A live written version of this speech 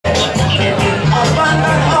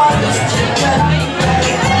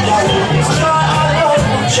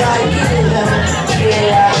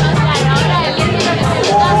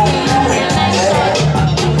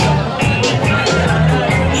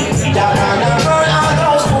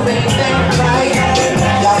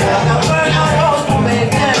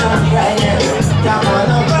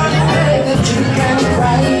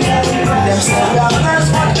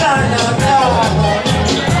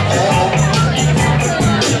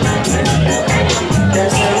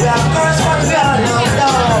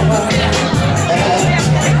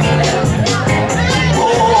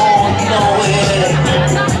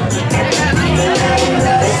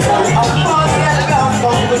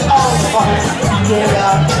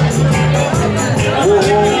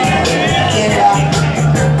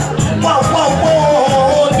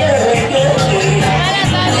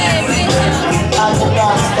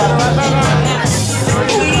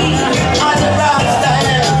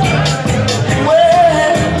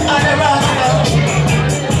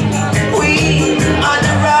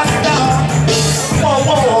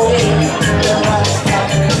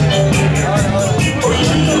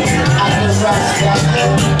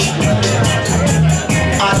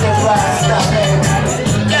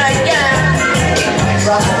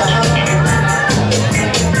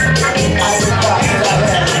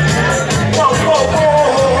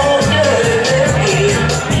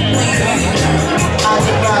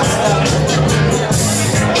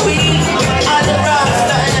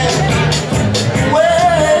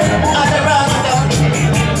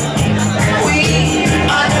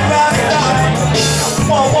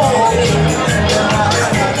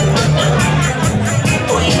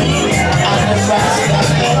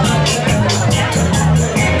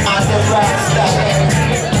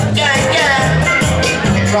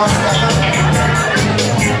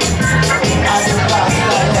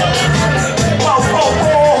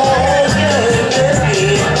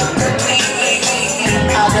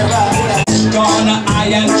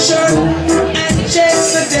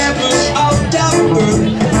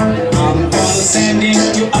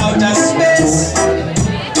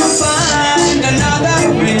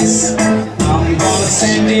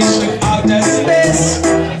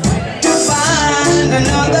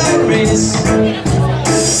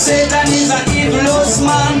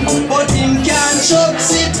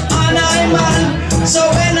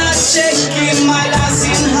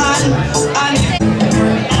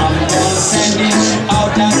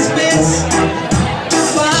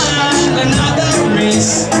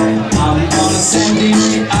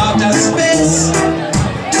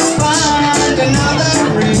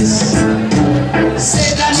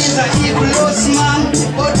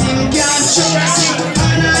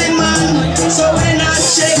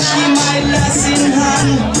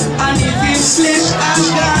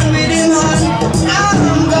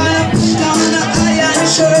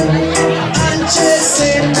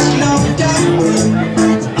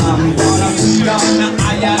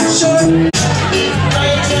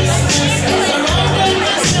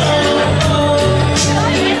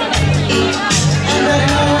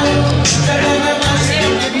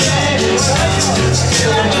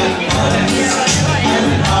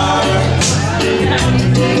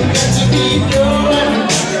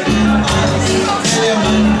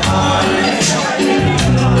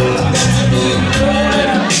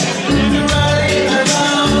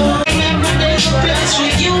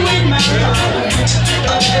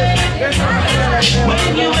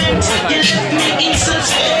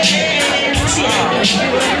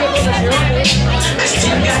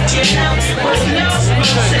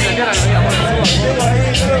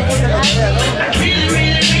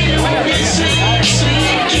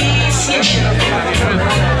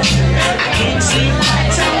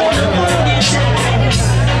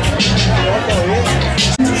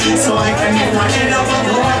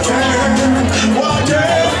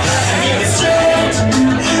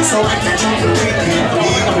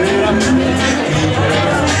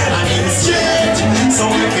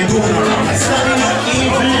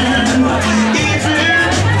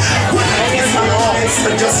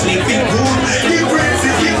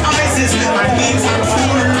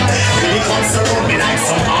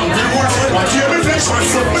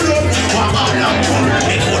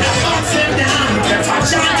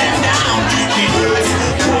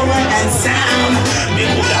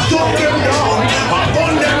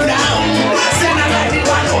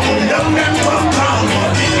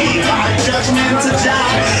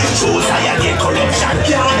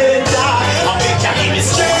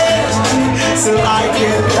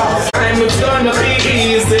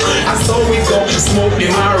Smoke the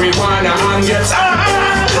marijuana and get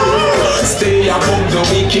stay above the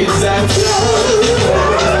wicked and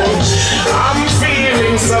I'm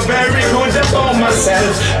feeling so very good about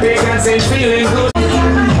myself. Pagans ain't feeling good.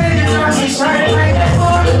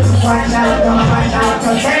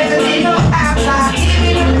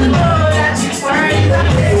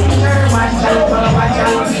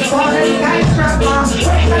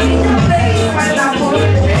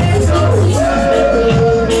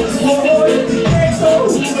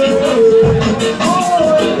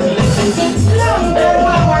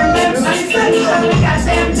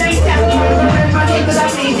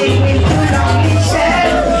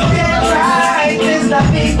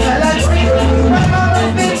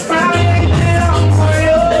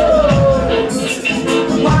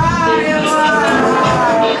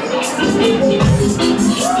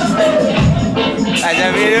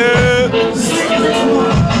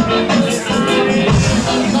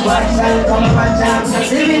 out, come watch out.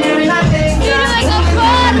 Cause living here in a danger.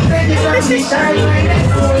 Ready from the shine right and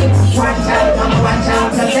cool. Watch out, come watch out.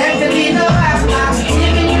 Cause there can be no after.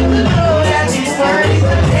 Even you could know that this world is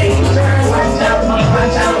a danger. Watch out, come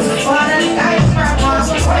watch out. All the skies purple.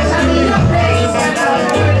 Watch out in your place. And all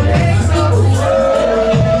the place so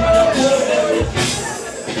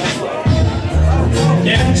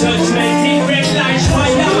them judgment, red light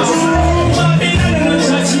fire. Babylon, no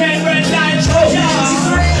judgment, red light fire.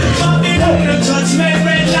 Babylon, no judgment,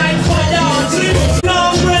 red light fire. No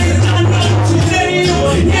praise and not today.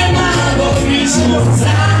 Never go reach no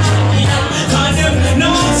time. And them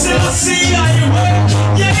no see how you work.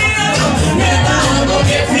 Yeah, never go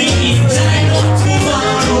get me in time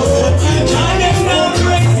tomorrow. And them no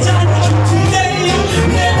praise and not today.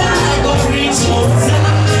 Never go reach no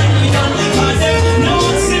time. And them no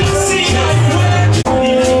see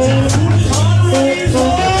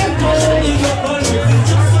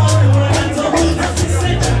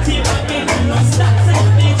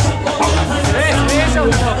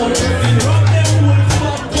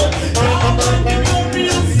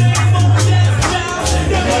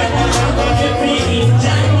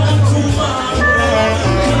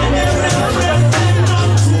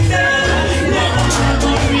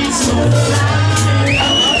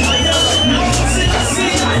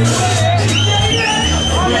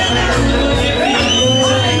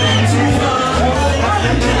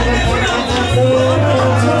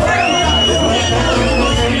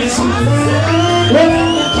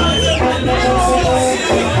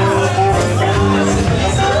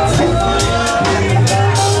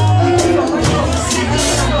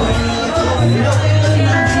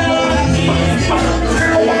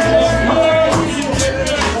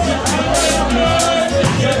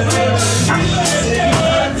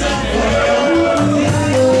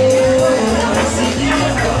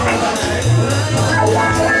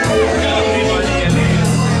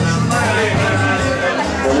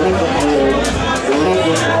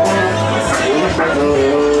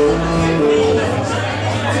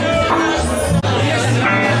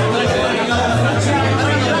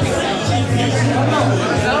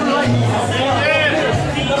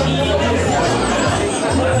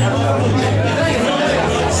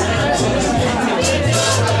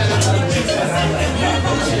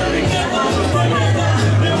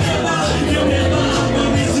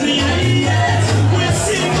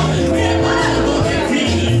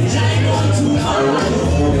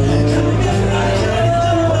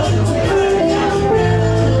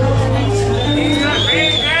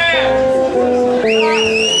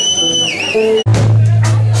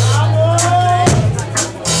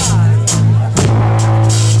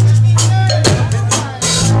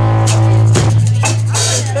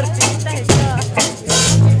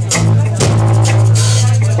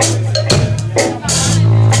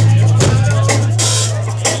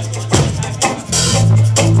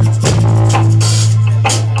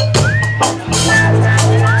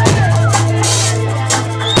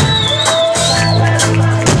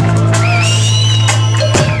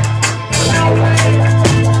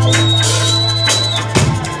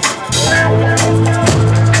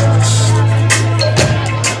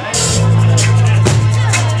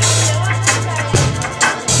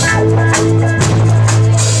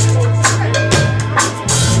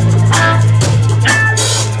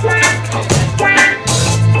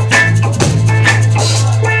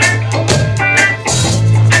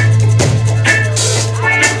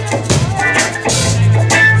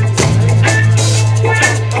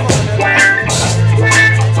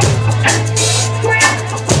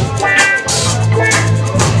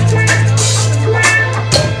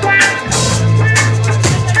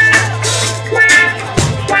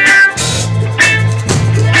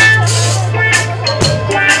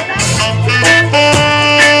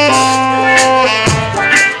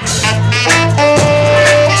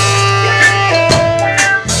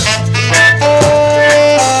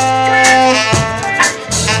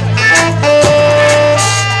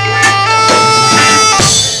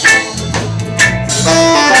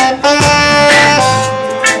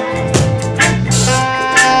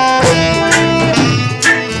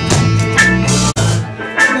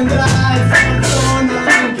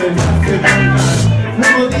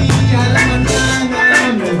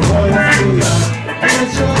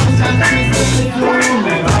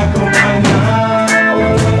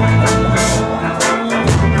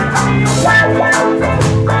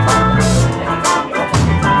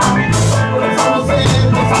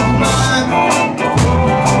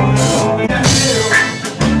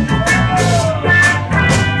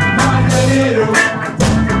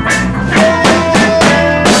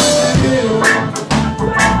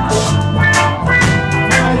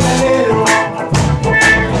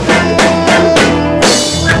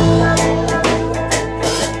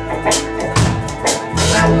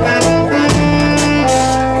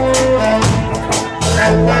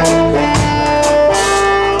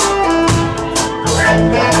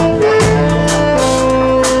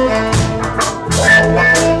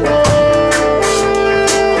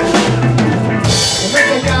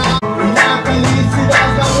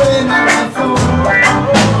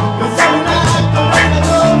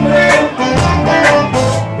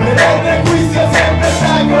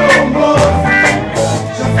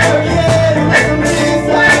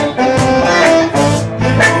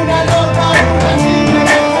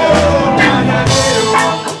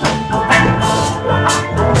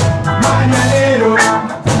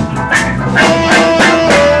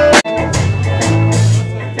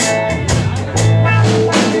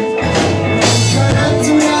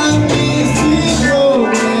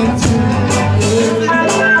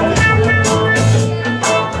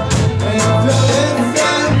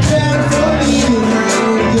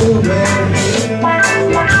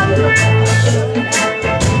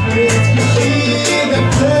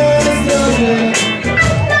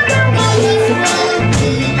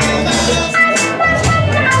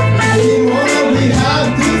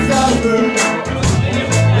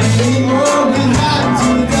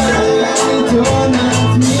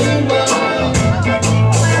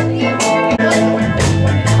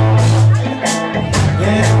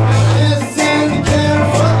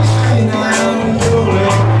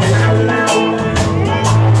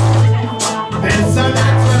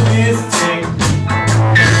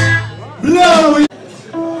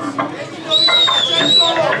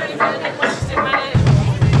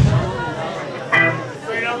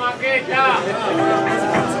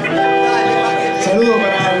saludo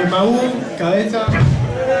para el Maú, cabeza.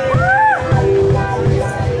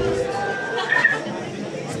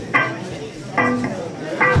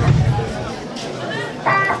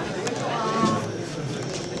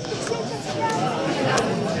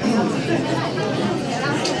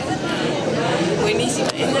 Buenísima.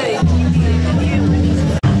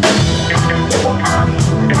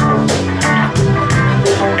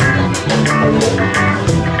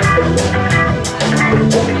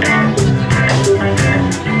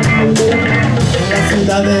 La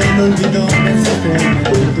ciudad del olvido me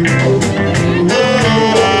sorprende tú.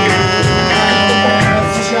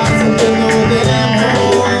 Si ya siempre lo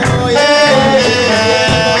tenemos,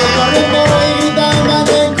 corriendo y gritando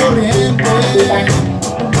de corriente.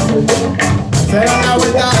 Se da una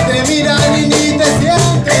vuelta, te miran y ni te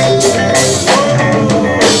sientes.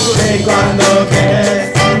 Y cuando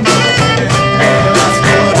quieres, te vas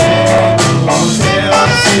corriendo, te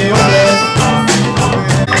vas y vuelves.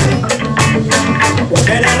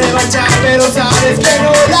 En la revancha, pero sabes que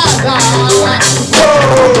no la das.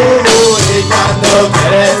 Y cuando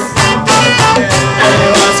quieres, te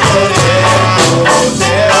vas corriendo,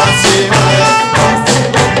 te vas y vuelves.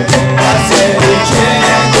 Hacer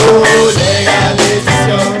diciendo, legal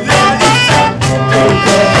decisión. Tu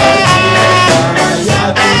compañía, ya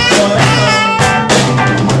tu corazón.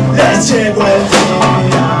 Les llegó el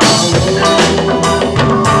día.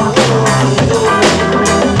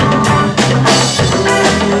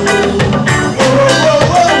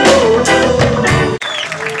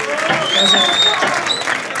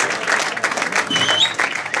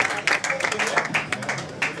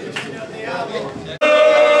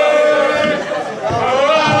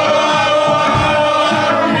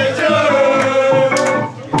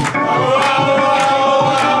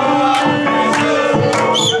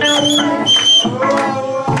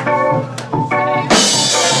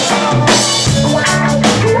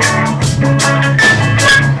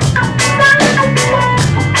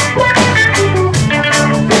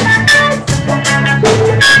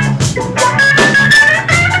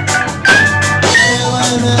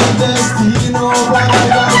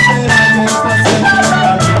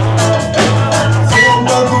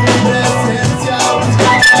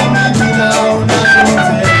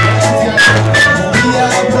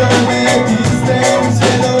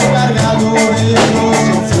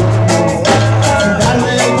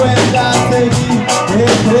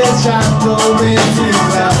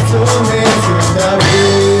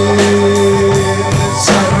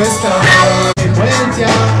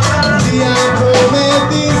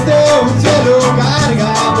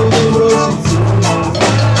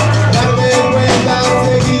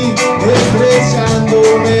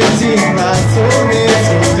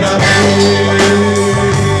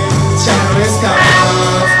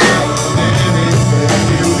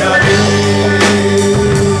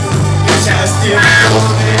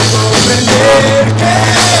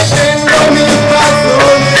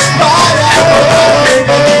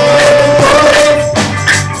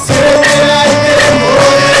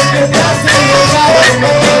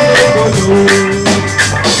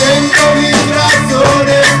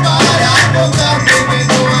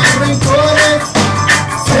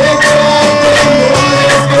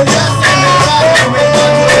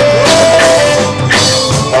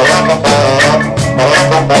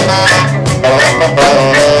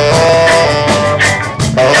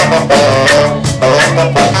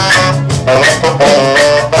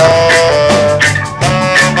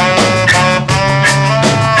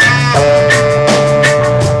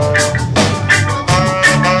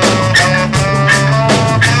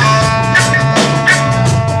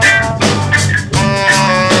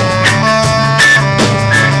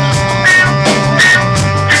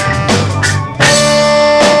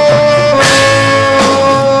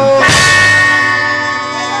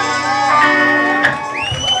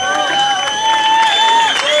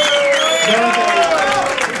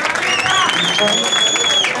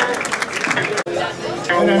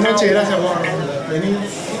 Buenas noches, gracias por venir.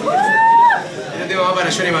 Este tema va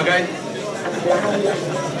para Johnny Mackay,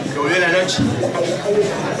 que volvió la noche.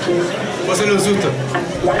 Fue solo un susto.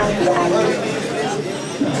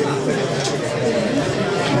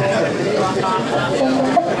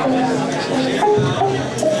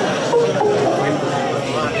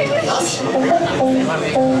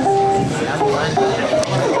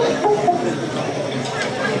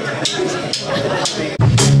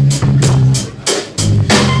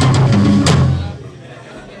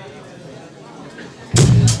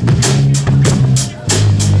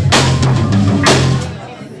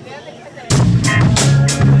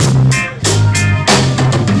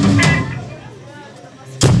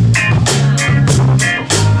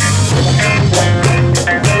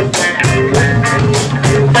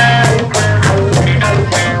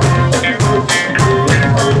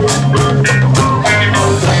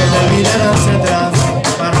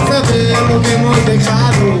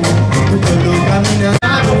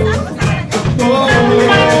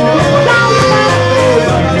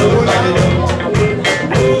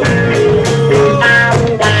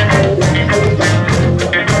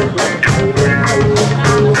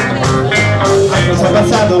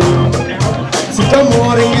 Nuestro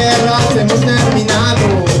amor en guerras hemos terminado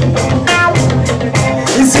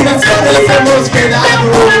y sin acciones hemos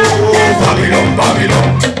quedado. Babilón,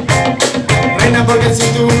 Babilón, reina porque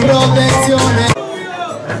sin tu protección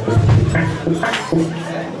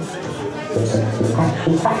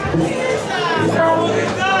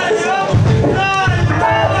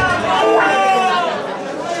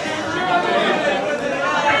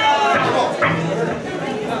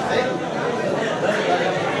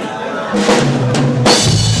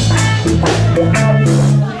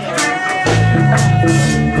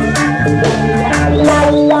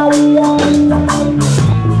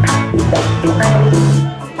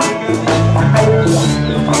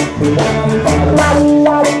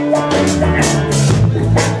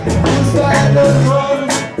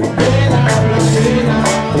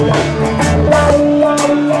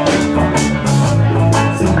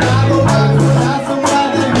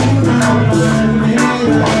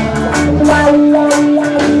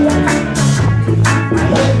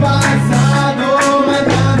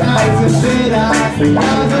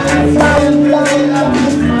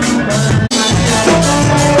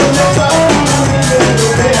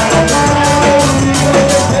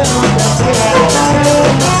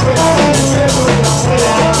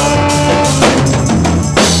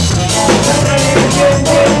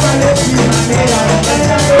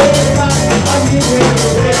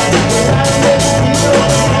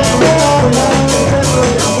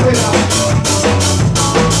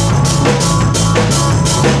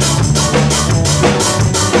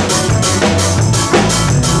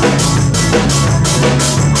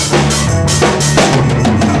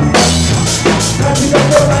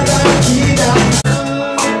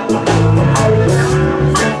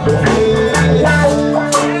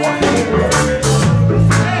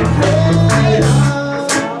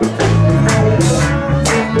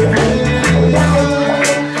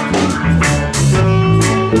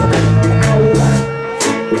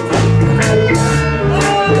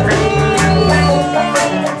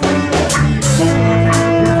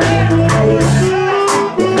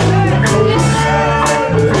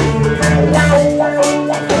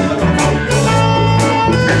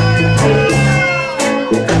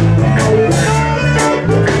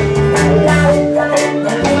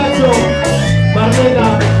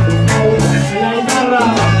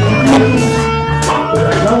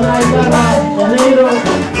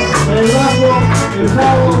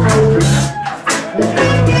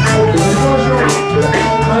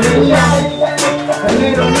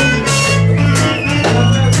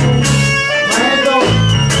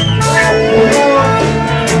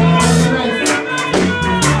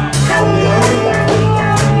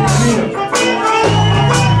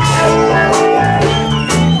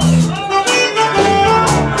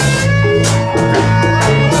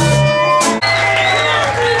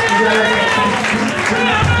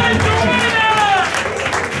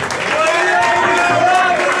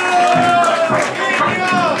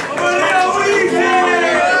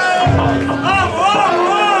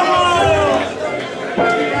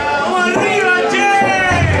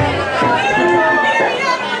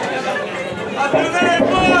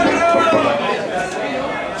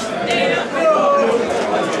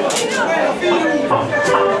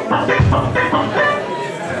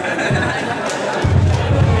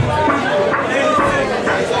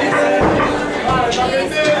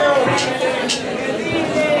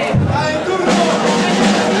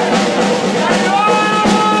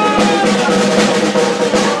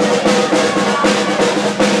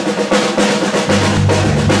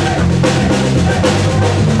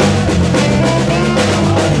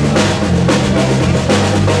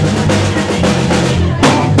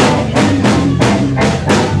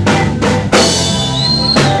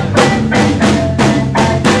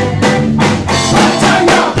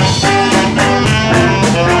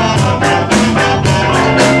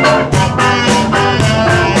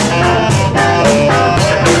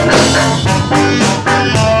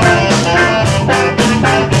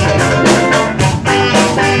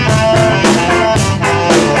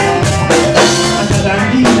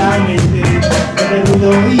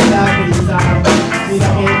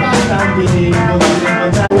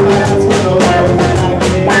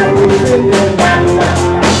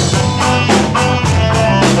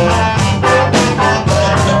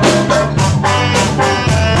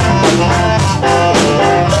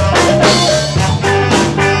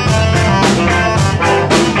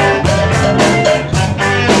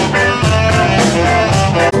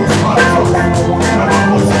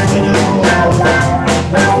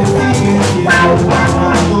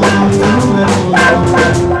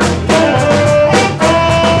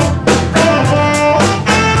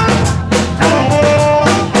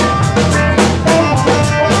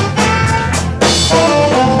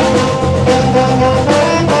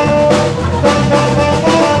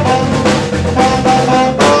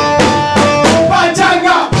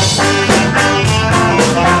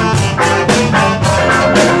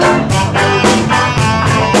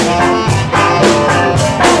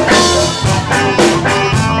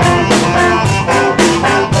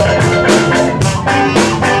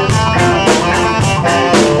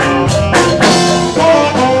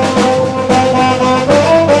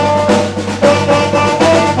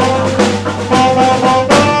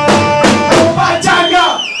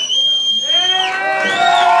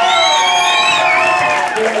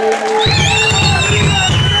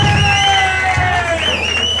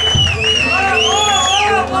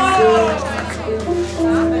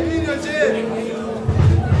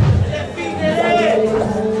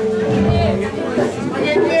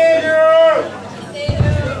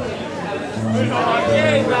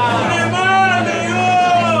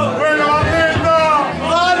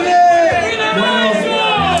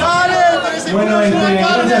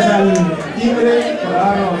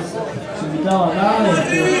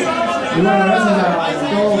Y bueno, gracias a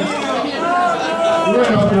todos. Y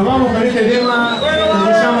bueno, nos vamos con este tema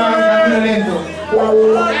que se llama Camino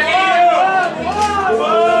Lento.